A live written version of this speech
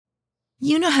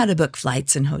You know how to book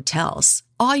flights and hotels.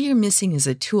 All you're missing is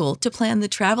a tool to plan the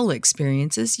travel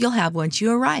experiences you'll have once you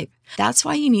arrive. That's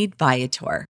why you need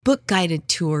Viator. Book guided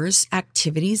tours,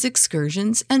 activities,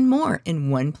 excursions, and more in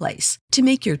one place to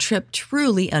make your trip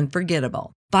truly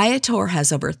unforgettable. Viator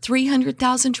has over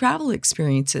 300,000 travel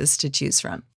experiences to choose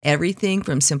from. Everything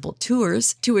from simple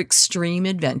tours to extreme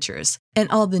adventures and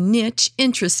all the niche,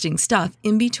 interesting stuff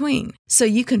in between. So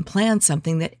you can plan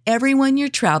something that everyone you're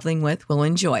traveling with will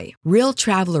enjoy. Real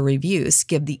traveler reviews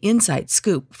give the inside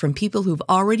scoop from people who've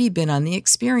already been on the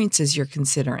experiences you're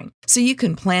considering. So you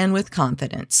can plan with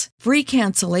confidence. Free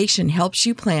cancellation helps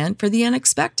you plan for the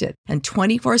unexpected. And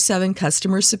 24/7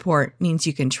 customer support means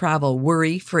you can travel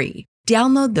worry-free.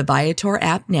 Download the Viator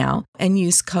app now and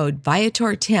use code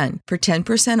Viator10 for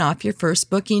 10% off your first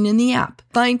booking in the app.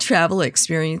 Find travel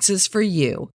experiences for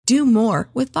you. Do more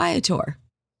with Viator.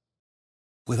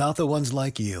 Without the ones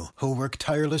like you, who work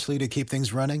tirelessly to keep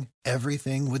things running,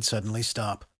 everything would suddenly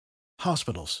stop.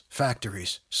 Hospitals,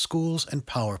 factories, schools, and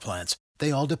power plants,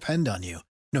 they all depend on you.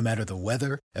 No matter the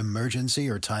weather, emergency,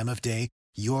 or time of day,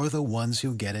 you're the ones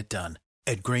who get it done.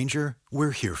 At Grainger,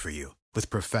 we're here for you with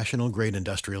professional-grade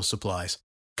industrial supplies.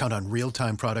 Count on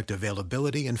real-time product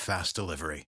availability and fast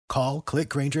delivery. Call, click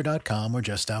Grainger.com, or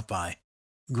just stop by.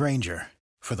 Grainger,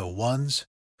 for the ones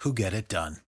who get it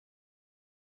done.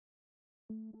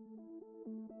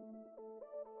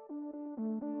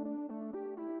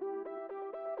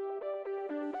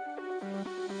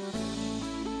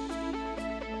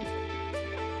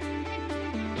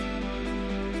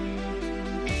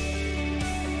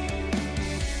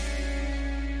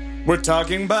 We're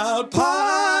talking about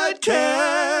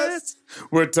podcasts.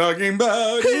 We're talking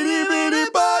about itty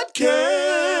bitty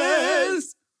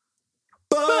podcasts.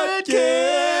 Podcasts.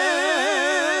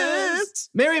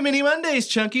 Merry Mini Mondays,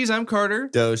 Chunkies. I'm Carter.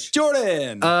 Doge.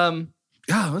 Jordan.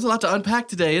 There's a lot to unpack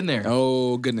today, isn't there?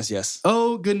 Oh, goodness, yes.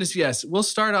 Oh, goodness, yes. We'll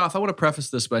start off. I want to preface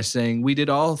this by saying we did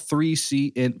all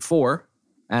 4,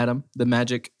 Adam,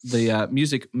 the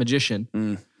music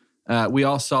magician. We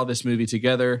all saw this movie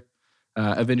together.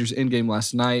 Avengers Endgame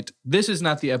last night. This is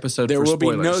not the episode for spoilers. There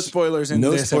will be no spoilers in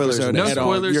this episode. No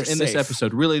spoilers in this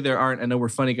episode. Really, there aren't. I know we're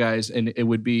funny guys, and it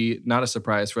would be not a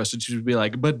surprise for us to just be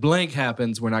like, but blank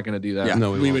happens. We're not going to do that. Yeah,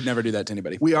 no, we would never do that to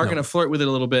anybody. We are going to flirt with it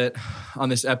a little bit on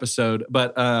this episode,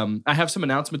 but I have some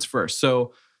announcements first.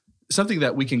 So something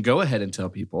that we can go ahead and tell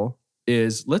people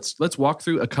is let's walk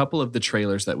through a couple of the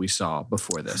trailers that we saw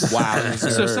before this. Wow.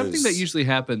 So something that usually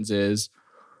happens is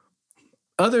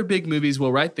other big movies will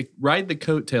ride the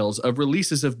coattails of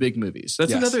releases of big movies.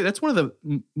 That's one of the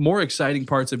more exciting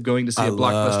parts of going to see a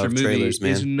blockbuster movie trailers,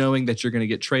 is knowing that you're going to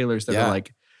get trailers that are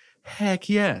like, heck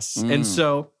yes. And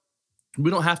so we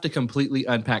don't have to completely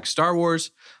unpack Star Wars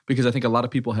because I think a lot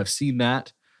of people have seen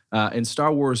that. And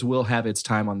Star Wars will have its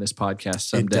time on this podcast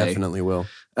someday. It definitely will.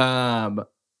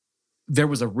 There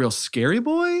was a real scary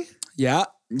boy. Yeah.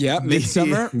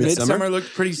 Midsommar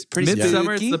looked pretty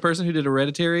Midsommar, it's the person who did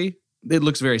Hereditary. It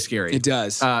looks very scary. It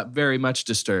does. Very much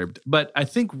disturbed. But I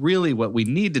think really what we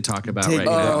need to talk about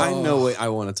now. I know what I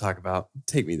want to talk about.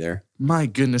 Take me there. My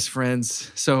goodness,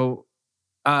 friends. So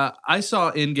I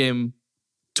saw Endgame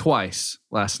twice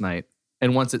last night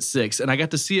and once at 6. And I got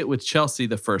to see it with Chelsea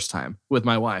the first time with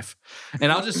my wife.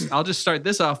 And I'll just start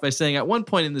this off by saying at one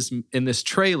point in this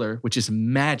trailer, which is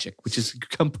magic, which is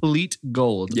complete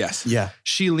gold. Yes. Yeah.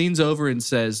 She leans over and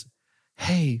says,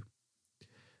 "Hey,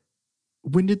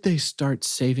 when did they start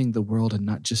saving the world and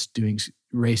not just doing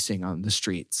racing on the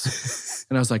streets?"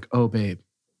 And I was like, "Oh, babe,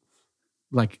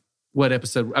 like what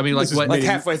episode? I mean, like what? Like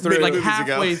halfway through. Like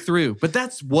halfway through. But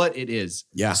that's what it is.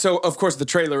 Yeah. So of course the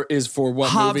trailer is for what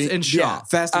Hobbs movie? and Shaw. Yeah.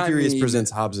 Fast and Furious presents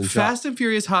Hobbs and Shaw. Fast and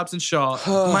Furious, Hobbs and Shaw.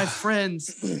 My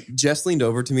friends. Jess leaned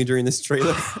over to me during this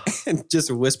trailer and just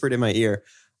whispered in my ear,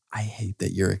 "I hate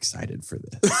that you're excited for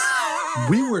this."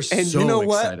 We were so excited. And you know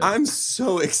what? excited. I'm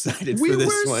so excited for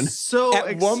this one. So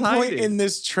At one point in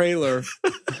this trailer,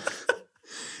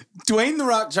 Dwayne "The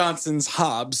Rock" Johnson's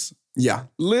Hobbs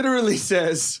literally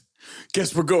says,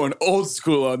 "Guess we're going old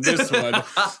school on this one,"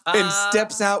 and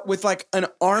steps out with like an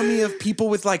army of people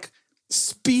with like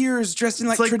spears dressed in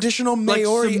like traditional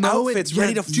Maori outfits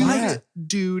ready to fight.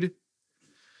 Dude.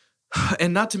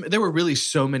 And there were really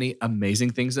so many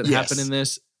amazing things that happened in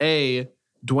this.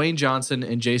 Dwayne Johnson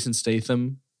and Jason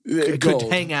Statham could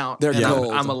hang out. They're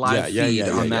gold. I'm a live feed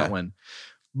on that one.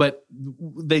 But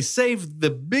they saved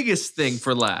the biggest thing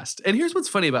for last. And here's what's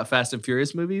funny about Fast and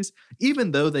Furious movies.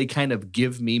 Even though they kind of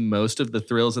give me most of the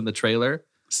thrills in the trailer,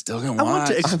 still gonna watch. I want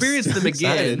to experience them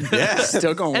again.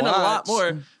 Still gonna and watch. a lot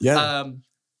more. Yeah.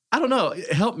 I don't know.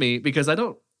 Help me because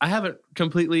I haven't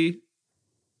completely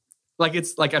Like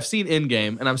it's like I've seen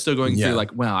Endgame and I'm still going through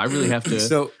like, wow, I really have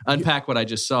to unpack what I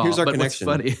just saw. Here's our but connection.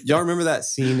 What's funny? Y'all remember that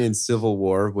scene in Civil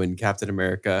War when Captain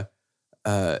America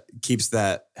keeps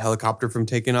that helicopter from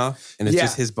taking off and it's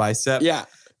just his bicep? Yeah.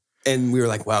 And we were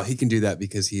like, wow, he can do that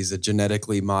because he's a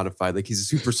genetically modified, like he's a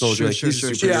super soldier. He's a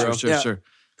superhero. Sure.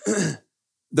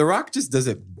 The Rock just does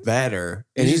it better.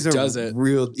 And he's just a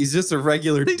regular dude. He's just a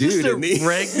regular dude.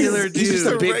 He's just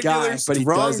a big guy, but he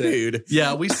does it. Dude.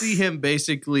 Yeah, we see him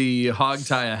basically hog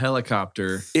tie a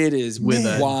helicopter. It is with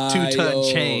wild. a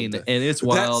 2-ton chain, and it's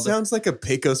wild. That sounds like a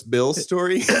Pecos Bill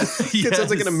story. It sounds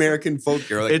like an American folk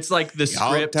hero. Like, it's like the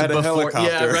script hog-tied a before,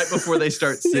 helicopter. right before they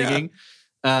start singing.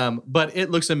 But it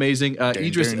looks amazing.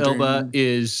 Idris Elba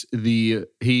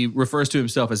he refers to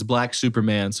himself as Black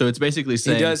Superman. So it's basically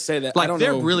saying he does say that. Like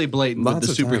they're really blatant with the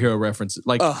superhero references.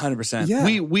 Like 100%.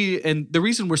 Yeah. We and the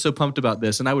reason we're so pumped about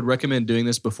this, and I would recommend doing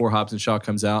this before Hobbs and Shaw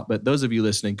comes out. But those of you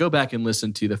listening, go back and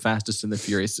listen to The Fastest and the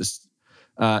Furious.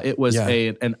 It was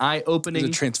an eye-opening, it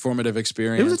was a transformative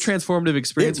experience. It was a transformative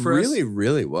experience for us. It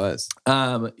really was.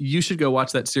 You should go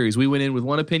watch that series. We went in with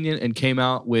one opinion and came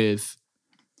out with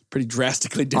pretty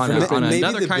drastically different. On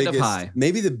another kind of high.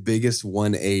 Maybe the biggest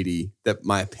 180 that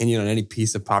my opinion on any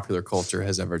piece of popular culture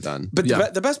has ever done. But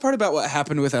the best part about what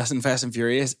happened with us in Fast and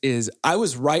Furious is I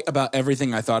was right about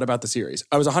everything I thought about the series.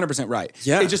 I was 100% right.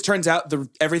 Yeah. It just turns out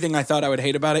everything I thought I would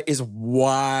hate about it is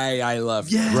why I love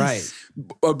it. Right.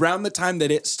 Around the time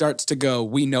that it starts to go,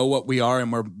 we know what we are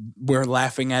and we're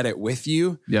laughing at it with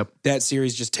you. Yep. That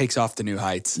series just takes off to new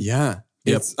heights. Yeah.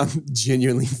 Yep. I'm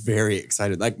genuinely very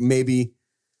excited. Like maybe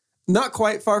not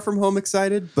quite Far From Home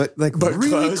excited, but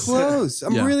really close.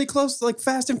 I'm really close to like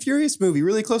Fast and Furious movie,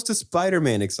 really close to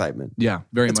Spider-Man excitement. Yeah,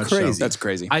 very much crazy. so. That's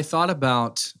crazy. I thought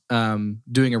about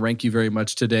doing a rank you very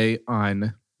much today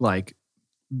on like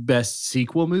best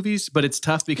sequel movies, but it's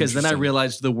tough because then I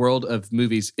realized the world of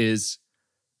movies is,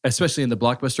 especially in the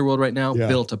blockbuster world right now,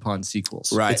 built upon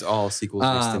sequels. Right. It's all sequels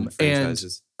based in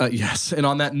franchises. Yes. And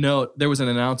on that note, there was an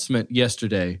announcement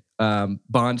yesterday,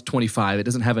 Bond 25. It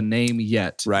doesn't have a name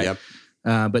yet. Right. Yep.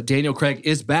 But Daniel Craig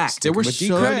is back. There were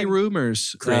so many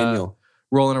rumors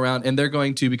rolling around, and they're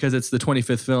going to, because it's the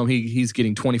 25th film, he's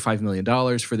getting $25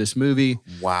 million for this movie.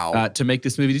 Wow. To make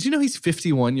this movie. Did you know he's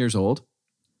 51 years old?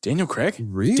 Daniel Craig?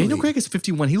 Really? Daniel Craig is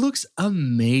 51. He looks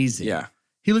amazing. Yeah.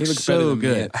 He looks so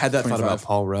good. I had that thought about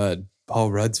Paul Rudd.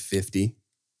 Paul Rudd's 50.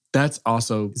 That's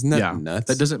also, isn't that nuts?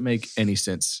 That doesn't make any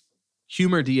sense.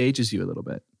 Humor de-ages you a little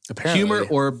bit. Apparently.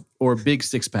 Humor or big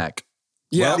six pack.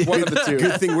 Yeah, one of the two.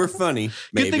 Good thing we're funny.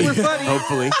 Maybe. Good thing we're funny.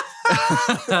 Hopefully.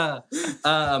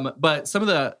 But some of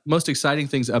the most exciting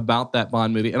things about that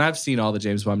Bond movie, and I've seen all the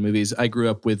James Bond movies. I grew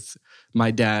up with my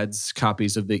dad's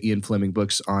copies of the Ian Fleming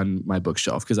books on my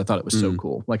bookshelf because I thought it was so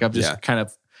cool. Like I've just kind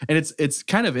of, and it's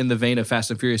kind of in the vein of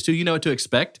Fast and Furious too. You know what to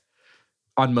expect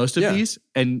on most of these,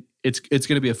 and it's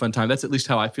going to be a fun time. That's at least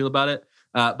how I feel about it.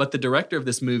 But the director of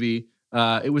this movie,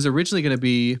 it was originally going to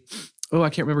be, I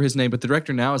can't remember his name, but the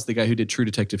director now is the guy who did True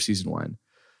Detective Season 1.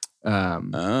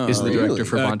 Is the director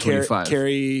for Bond 25.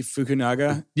 Cary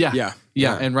Fukunaga? Yeah.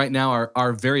 And right now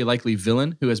our very likely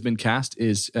villain who has been cast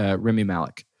is Rami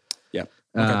Malek.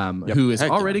 Who is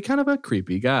already kind of a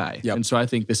creepy guy. Yep. And so I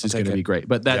think this is going to be great.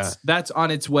 But that's on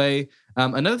its way.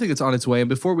 Another thing that's on its way, and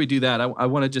before we do that, I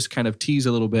want to just kind of tease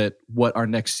a little bit what our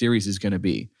next series is going to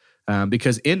be.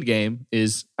 Because Endgame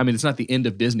is, it's not the end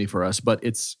of Disney for us, but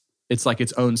it's like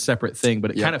its own separate thing.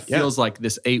 But it kind of feels like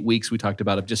this 8 weeks we talked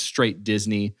about of just straight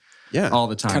Disney all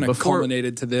the time. Kind of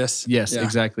culminated to this. Yes,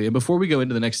 exactly. And before we go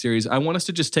into the next series, I want us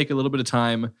to just take a little bit of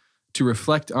time to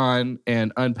reflect on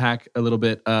and unpack a little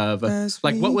bit of what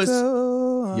was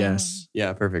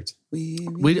perfect.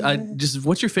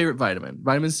 What's your favorite vitamin?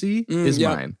 Vitamin C is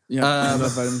mine. I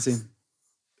love vitamin C.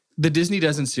 The Disney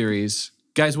Dozen series,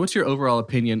 guys. What's your overall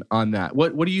opinion on that?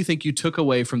 What do you think you took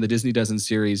away from the Disney Dozen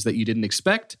series that you didn't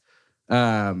expect?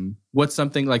 What's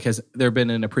something like, has there been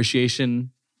an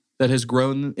appreciation that has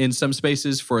grown in some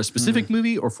spaces for a specific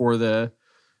movie or for the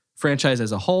franchise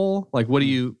as a whole? Like, what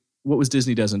was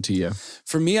Disney Dozen to you?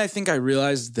 For me, I think I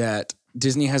realized that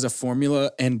Disney has a formula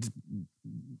and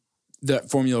that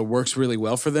formula works really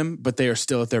well for them, but they are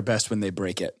still at their best when they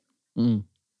break it.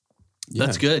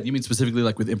 That's good. You mean specifically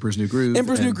like with Emperor's New Groove?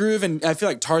 New Groove, and I feel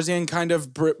like Tarzan kind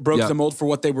of broke the mold for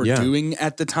what they were doing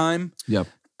at the time. Yep.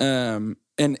 And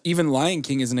even Lion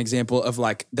King is an example of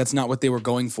like, that's not what they were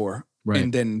going for. Right.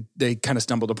 And then they kind of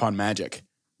stumbled upon magic.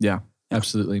 Yeah,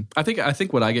 absolutely. I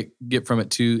think what I get from it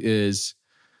too is,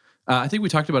 I think we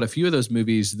talked about a few of those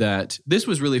movies that this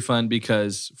was really fun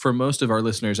because for most of our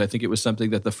listeners, I think it was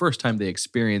something that the first time they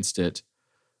experienced it,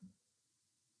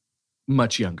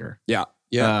 much younger.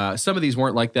 Yeah. Some of these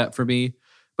weren't like that for me,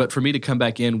 But for me to come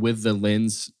back in with the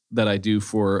lens that I do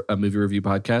for a movie review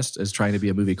podcast as trying to be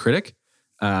a movie critic,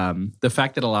 the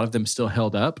fact that a lot of them still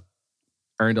held up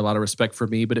earned a lot of respect for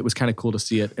me, but it was kind of cool to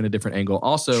see it in a different angle.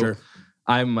 Also,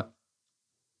 I'm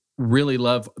really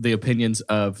love the opinions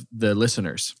of the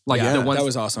listeners. Like the ones that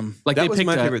was awesome. Like that was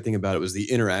my favorite thing about it was the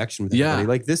interaction with everybody.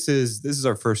 Like this is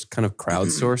our first kind of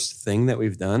crowdsourced thing that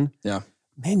we've done. Yeah.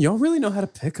 Man, y'all really know how to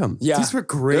pick them. Yeah. These were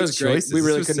great choices. We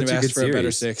really couldn't have asked for a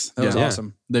better 6. That was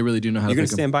awesome. They really do know how to pick them. You're going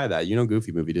to stand by that. You know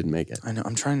Goofy Movie didn't make it. I know.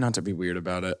 I'm trying not to be weird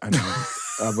about it. I know.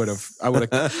 I would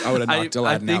have knocked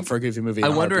Aladdin out for a Goofy Movie. I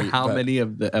wonder how many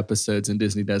of the episodes in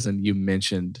Disney Dozen you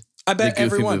mentioned. I bet the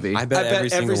Goofy everyone. movie. I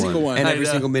bet every single one. And every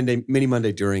single Mini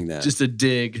Monday during that. Just a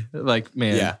dig. Like,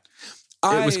 man. Yeah.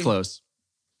 It was close.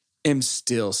 I'm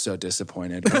still so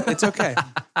disappointed. But it's okay.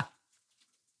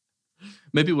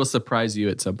 Maybe we'll surprise you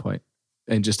at some point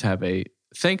and just have a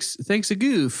thanks a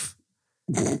goof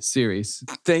series.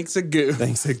 Thanks a goof.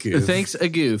 Thanks a goof. Thanks a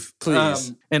goof.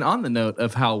 Please. And on the note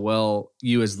of how well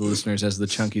you as the listeners, as the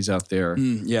chunkies out there,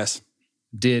 yes,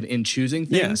 did in choosing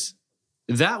things,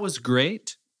 that was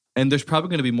great. And there's probably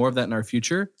going to be more of that in our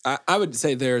future. I would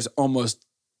say there's almost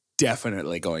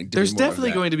definitely going to there's be more definitely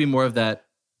of that. going to be more of that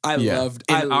I loved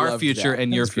our future that.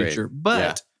 and your That's great. future.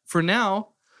 But for now,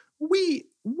 we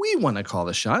want to call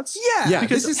the shots. Yeah,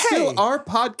 because this is still our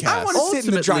podcast. I want to sit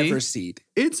in the Ultimately, driver's seat.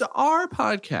 It's our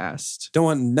podcast. Don't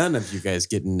want none of you guys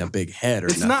getting a big head or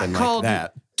It's nothing not called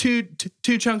like that.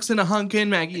 two chunks and a hunk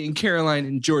and Maggie and Caroline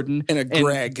and Jordan And a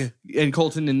Greg. and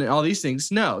Colton and all these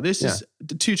things. No, this is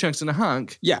the 2 chunks and a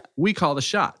hunk. Yeah. We call the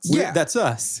shots. Yeah. That's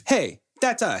us. Hey,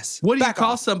 that's us. What do you Back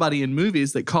call off. somebody in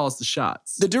movies that calls the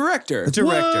shots? The director.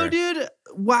 Whoa, dude.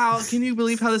 Wow. Can you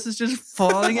believe how this is just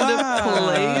falling into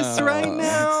place right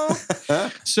now?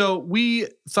 So we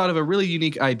thought of a really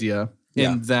unique idea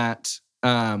in that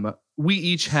we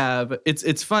each have,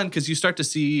 it's fun because you start to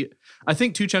see, I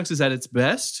think 2 Chunks is at its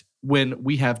best when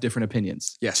we have different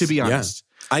opinions. Yes. To be honest.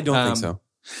 I don't think so.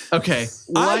 Okay.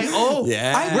 We're at our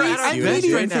best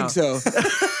even right now. think so.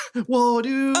 Whoa,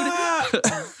 dude.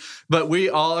 But we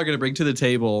all are going to bring to the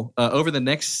table over the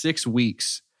next 6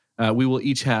 weeks, we will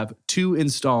each have 2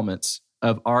 installments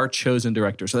of our chosen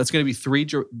director. So that's going to be 3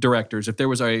 directors. If there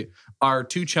was our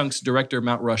 2 Chunks director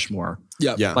Mount Rushmore,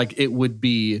 like it would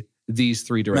be these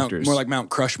 3 directors. More like Mount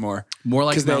Crushmore. More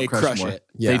like Mount they Crushmore. crush it.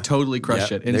 They totally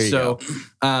crush it. And so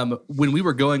when we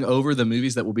were going over the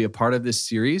movies that will be a part of this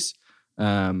series,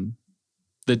 the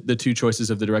 2 choices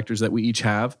of the directors that we each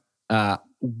have,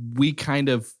 we kind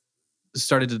of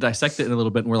started to dissect it in a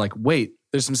little bit, and we're like, wait,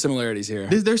 there's some similarities here.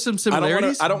 There's some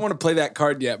similarities. I don't want to play that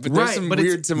card yet, but there's some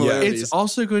weird similarities. It's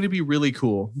also going to be really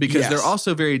cool because they're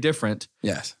also very different.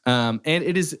 Yes. And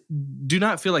it is, do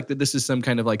not feel like that this is some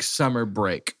kind of like summer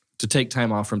break to take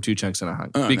time off from 2 Chunks and a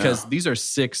Hunk because these are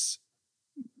 6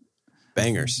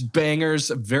 bangers,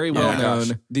 very well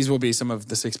known. These will be some of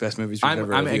the 6 best movies we've ever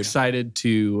reviewed. I'm excited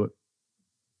to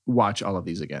watch all of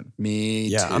these again. Me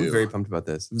too. Yeah, I'm very pumped about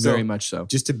this. Very much so.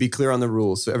 Just to be clear on the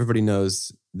rules, so everybody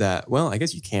knows that, well, I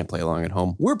guess you can't play along at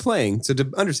home. We're playing. So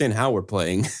to understand how we're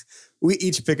playing, we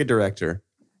each pick a director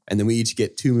and then we each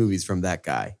get 2 movies from that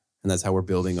guy. And that's how we're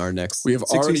building our next. We have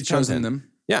 6 already weeks chosen content.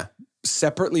 them. Yeah.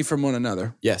 Separately from one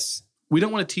another. Yes. We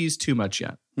don't want to tease too much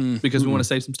yet because we want to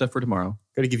save some stuff for tomorrow.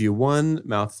 Got to give you one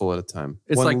mouthful at a time.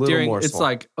 It's one like morsel. it's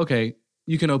like, okay,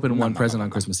 you can open one present on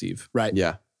Christmas Eve. Right.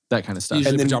 Yeah. That kind of stuff.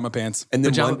 Usually And then- pajama pants. And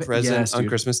then Pajama one present yes, on dude.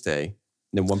 Christmas Day. And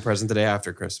then one present the day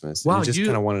after Christmas. Wow, And just you-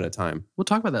 kind of one at a time. We'll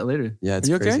talk about that later. Yeah, it's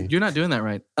Are you okay? crazy. You're not doing that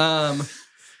right. I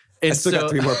still got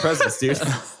 3 more presents, dude.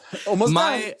 Almost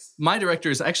my director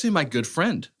is actually my good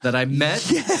friend that I met.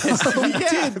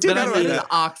 That I met in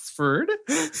Oxford.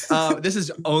 This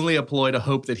is only a ploy to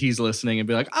hope that he's listening and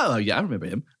be like, oh yeah, I remember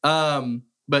him.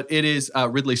 But it is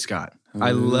Ridley Scott.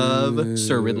 I love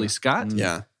Sir Ridley Scott.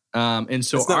 Yeah. And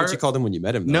so That's not what you called him when you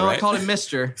met him, though, no, right? I called him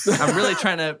Mister. I'm really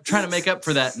trying to make up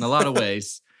for that in a lot of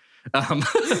ways.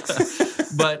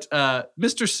 But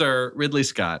Mr. Sir Ridley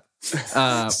Scott.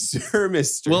 Sir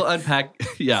Mister. We'll unpack.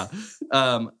 Yeah.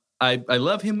 I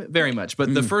love him very much.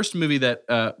 But the first movie that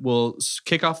will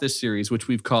kick off this series, which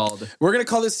we've called We're going to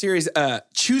call this series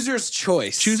Chooser's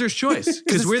Choice. Chooser's Choice.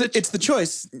 Because it's the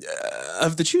choice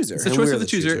of the chooser. It's the And choice we're of the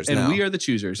the chooser, choosers and now. we are the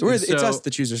choosers. It's us,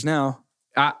 the choosers now.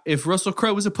 If Russell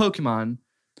Crowe was a Pokemon,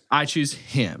 I choose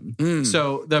him.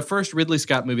 So the first Ridley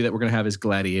Scott movie that we're going to have is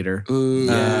Gladiator. Ooh,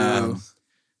 yeah.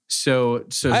 So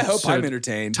I hope I'm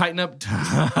entertained. Tighten up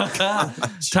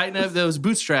those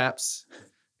bootstraps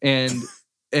and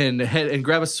head and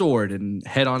grab a sword and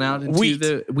head on out into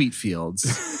the wheat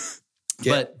fields.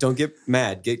 Don't get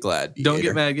mad, get glad. Don't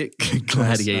get mad, get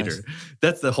Gladiator. Nice.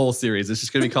 That's the whole series. It's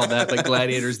just going to be called that, but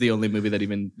Gladiator is the only movie that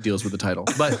even deals with the title.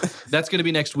 But that's going to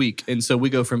be next week. And so we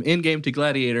go from Endgame to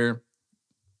Gladiator.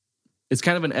 It's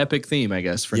kind of an epic theme, I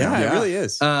guess, for now. Yeah, it really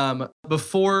is.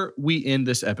 Before we end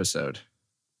this episode,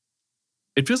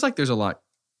 it feels like there's a lot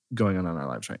going on in our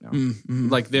lives right now. Mm-hmm.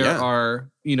 Like there are,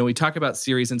 we talk about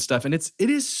series and stuff, and it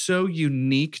is so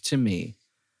unique to me.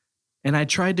 And I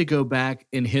tried to go back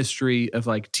in history of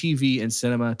like TV and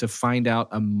cinema to find out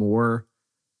a more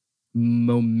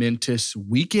momentous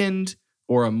weekend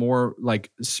or a more like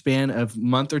span of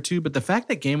month or two. But the fact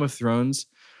that Game of Thrones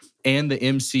and the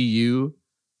MCU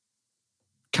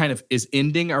kind of is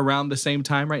ending around the same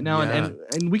time right now. Yeah.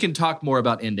 And we can talk more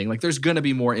about ending. Like there's going to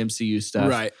be more MCU stuff.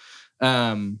 Right.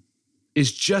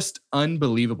 Is just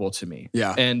unbelievable to me.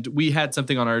 Yeah. And we had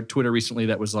something on our Twitter recently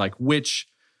that was like, which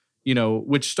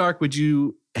Stark would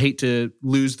you hate to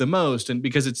lose the most? And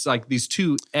because it's like these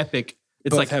two epic,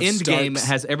 it's Both like have Endgame Starks.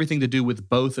 has everything to do with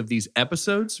both of these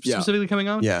episodes specifically coming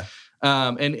out. Yeah.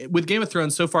 And with Game of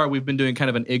Thrones, so far we've been doing kind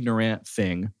of an ignorant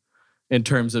thing in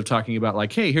terms of talking about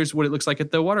like, hey, here's what it looks like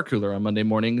at the water cooler on Monday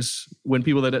mornings when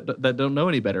people that don't know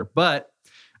any better. But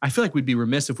I feel like we'd be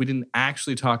remiss if we didn't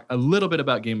actually talk a little bit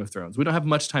about Game of Thrones. We don't have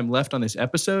much time left on this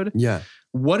episode. Yeah.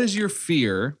 What is your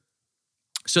fear?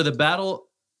 So the Battle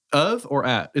of or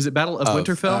at? Is it Battle of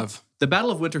Winterfell? Of. The Battle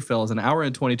of Winterfell is an hour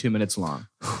and 22 minutes long.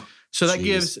 So that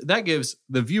Jeez. gives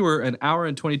the viewer an hour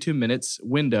and 22 minutes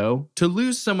window to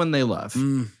lose someone they love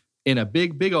in a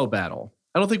big, big old battle.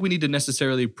 I don't think we need to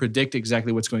necessarily predict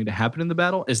exactly what's going to happen in the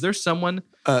battle. Is there someone?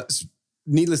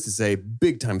 Needless to say,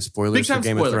 big time spoilers Big time for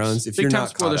Game spoilers. of Thrones. If Big you're time not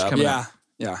spoilers caught up, coming Yeah. up.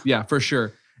 Yeah. Yeah, for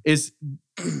sure.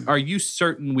 Are you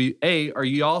certain are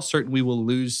you all certain we will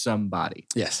lose somebody?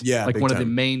 Yes. yeah, Like big one of the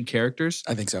time. main characters?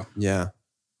 I think so. Yeah,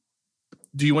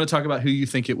 Do you want to talk about who you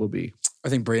think it will be? I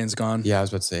think Brienne's gone. yeah. I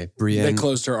was about to say They Brienne.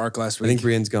 closed her arc last I week. think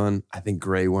Brienne's gone. I think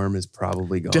Grey Worm is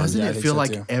probably gone. Doesn't Yeah, I it think feel so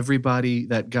like too. everybody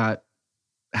that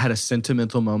had a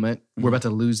sentimental moment, we're about to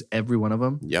lose every one of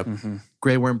them? Yep. Mm-hmm.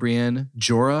 Grey Worm, Brienne,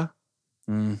 Jorah.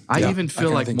 I Yeah, even I feel kinda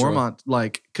like think Jorah. Mormont,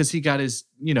 like, because he got his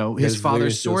His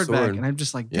father's steel sword back. sword. And I'm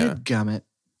just like, Yeah. gummit.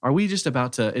 Are we just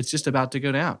about to, it's just about to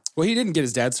go down. Well, he didn't get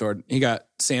his dad's sword. He got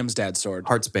Sam's dad's sword.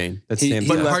 Heartsbane. That's He Sam's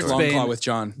left last Heartsbane- sword. Longclaw with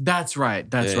John. That's right.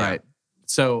 That's Yeah, yeah. right.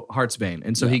 So Heartsbane.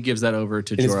 And so he gives that over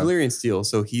to And it's Jorah. Valyrian steel,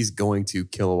 so he's going to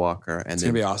kill a walker and It's then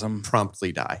gonna be awesome.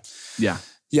 promptly die, Yeah.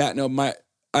 Yeah. No.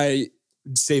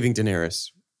 saving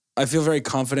Daenerys. I feel very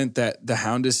confident that the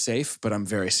Hound is safe, but I'm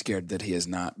very scared that he is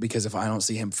not, because if I don't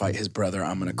see him fight his brother,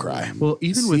 I'm gonna cry. Well,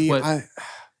 even See,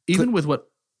 with what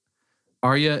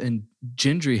Arya and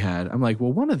Gendry had, I'm like,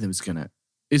 well,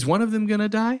 is one of them gonna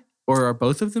die? Or are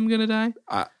both of them gonna die?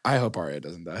 I hope Arya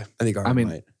doesn't die. I think Arya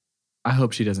might. I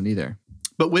hope she doesn't either.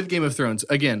 But with Game of Thrones,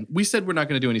 again, we said we're not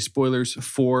going to do any spoilers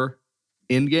for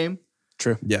Endgame,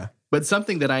 True. Yeah. but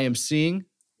something that I am seeing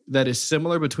that is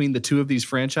similar between the two of these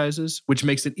franchises, which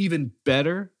makes it even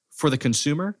better for the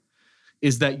consumer,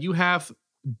 is that you have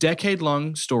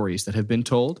decade-long stories that have been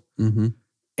told, Mm-hmm.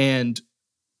 and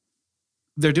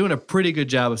they're doing a pretty good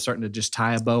job of starting to just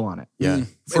tie a bow on it. Yeah.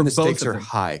 For And the both stakes of are them.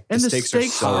 high. And the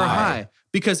stakes so are high.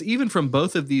 Because even from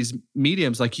both of these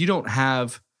mediums, like you don't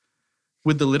have,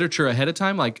 with the literature ahead of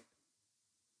time, like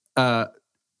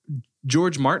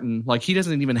George Martin, like he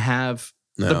doesn't even have,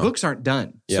 the No. books aren't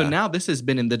done. So Yeah. now this has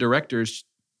been in the director's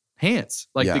hands.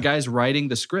 Like Yeah. the guy's writing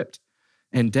the script.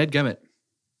 And dadgummit,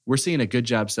 we're seeing a good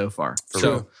job so far. For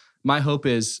So real. my hope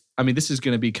is, I mean, this is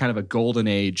going to be kind of a golden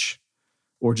age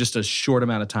or just a short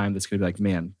amount of time that's going to be like,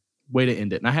 man, way to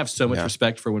end it. And I have so much Yeah.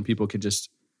 respect for when people can just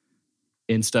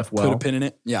end stuff well. Put a pin in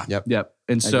it. Yeah. Yep.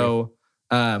 And so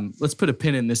let's put a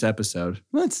pin in this episode.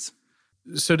 Let's.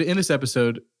 So to end this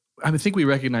episode, I think we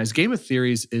recognize Game of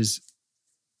Theories is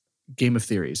Game of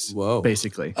Theories. Whoa.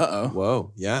 Basically.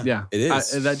 Whoa. Yeah. Yeah. It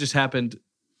is. That just happened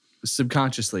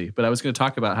subconsciously. But I was going to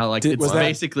talk about how like Was it's that-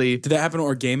 basically, Did that happen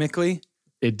organically?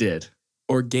 it did.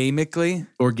 Organically?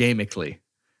 Organically.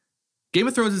 Game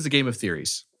of Thrones is a game of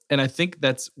theories. And I think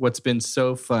that's what's been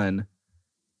so fun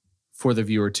for the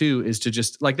viewer too, is to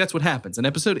just like, that's what happens. An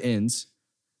episode ends.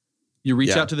 You reach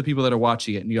Yeah. out to the people that are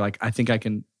watching it and you're like, I think I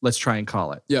can, let's try and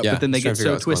call it. Yep. Yeah. But then they Let's try get to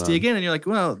figure out so what's going twisty on. again and you're like,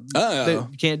 well,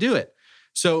 you can't do it.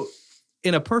 So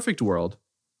in a perfect world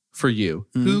for you,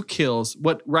 who kills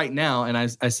what right now? And I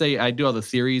say, I do all the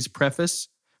theories preface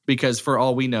because for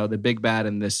all we know, the big bad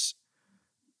in this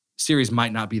series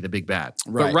might not be the big bad.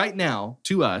 Right. But right now,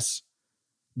 to us,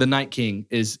 the Night King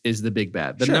is the big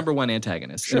bad, the Sure. number one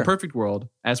antagonist. In Sure. a perfect world,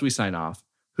 as we sign off,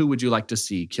 who would you like to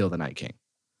see kill the Night King?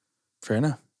 Fair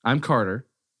enough. I'm Carter,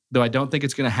 though I don't think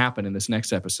it's going to happen in this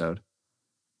next episode.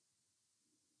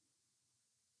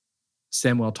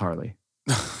 Samuel Tarly.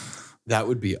 That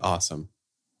would be awesome.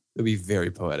 It would be very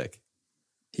poetic.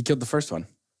 He killed the first one.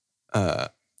 And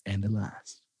the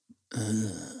last.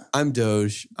 I'm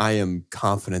Doge. I am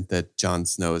confident that Jon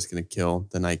Snow is going to kill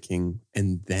the Night King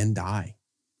and then die.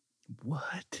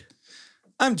 What?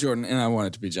 I'm Jordan, and I want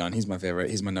it to be John. He's my favorite.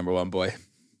 He's my number one boy.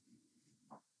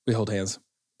 We hold hands.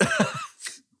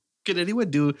 Could anyone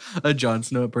do a Jon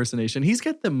Snow impersonation? He's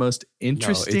got the most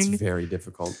interesting it's very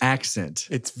difficult. accent.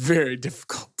 It's very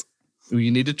difficult.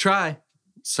 You need to try.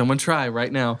 Someone try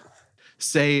right now.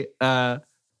 Say, I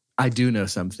do know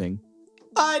something.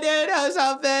 I do know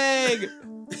something.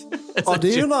 Do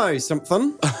you know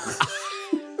something?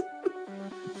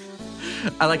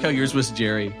 I like how yours was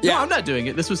Jerry. Yeah. No, I'm not doing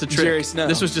it. This was a trick. Jerry Snow.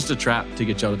 This was just a trap to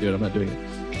get y'all to do it. I'm not doing it.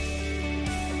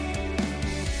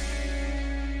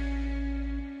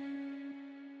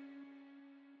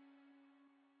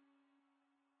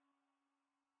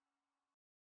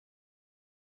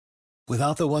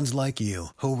 Without the ones like you,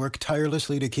 who work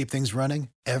tirelessly to keep things running,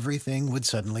 everything would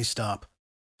suddenly stop.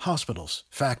 Hospitals,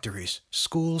 factories,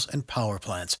 schools, and power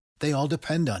plants, they all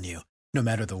depend on you. No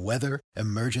matter the weather,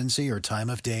 emergency, or time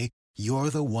of day, you're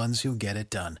the ones who get it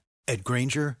done. At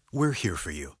Grainger, we're here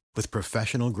for you with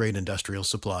professional-grade industrial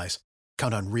supplies.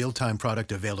 Count on real-time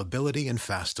product availability and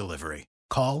fast delivery.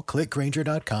 Call, click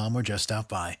Grainger.com, or just stop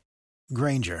by.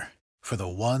 Grainger, for the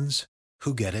ones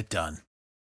who get it done.